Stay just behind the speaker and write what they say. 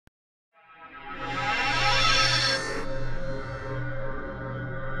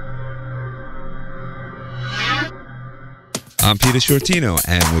I'm Peter Sciortino,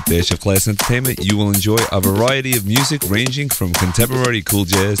 and with Dash of Class Entertainment, you will enjoy a variety of music ranging from contemporary cool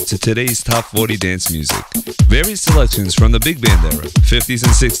jazz to today's top 40 dance music. Various selections from the big band era, 50s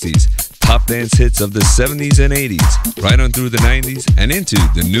and 60s, top dance hits of the 70s and 80s, right on through the 90s and into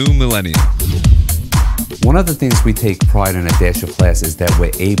the new millennium. One of the things we take pride in at Dash of Class is that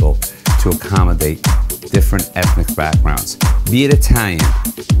we're able to accommodate different ethnic backgrounds, be it Italian,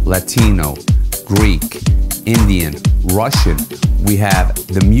 Latino, Greek, Indian, Russian. We have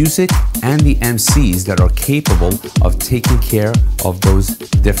the music and the MCs that are capable of taking care of those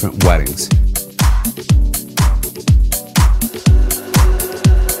different weddings.